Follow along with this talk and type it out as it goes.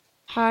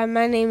Hi,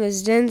 my name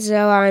is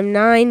Denzel. I'm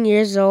 9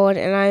 years old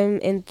and I'm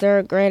in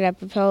third grade at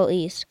Propel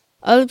East.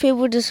 Other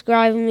people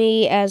describe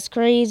me as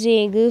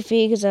crazy and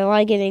goofy because I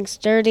like getting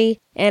sturdy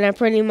and I'm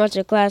pretty much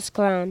a class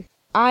clown.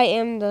 I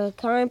am the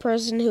kind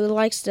person who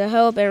likes to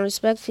help and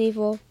respect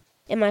people.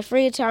 In my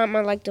free time,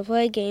 I like to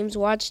play games,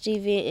 watch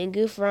TV, and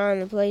goof around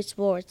and play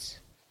sports.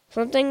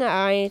 Something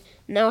I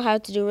know how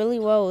to do really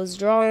well is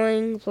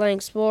drawing,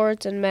 playing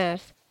sports, and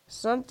math.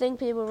 Something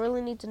people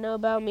really need to know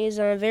about me is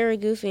that I'm very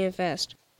goofy and fast.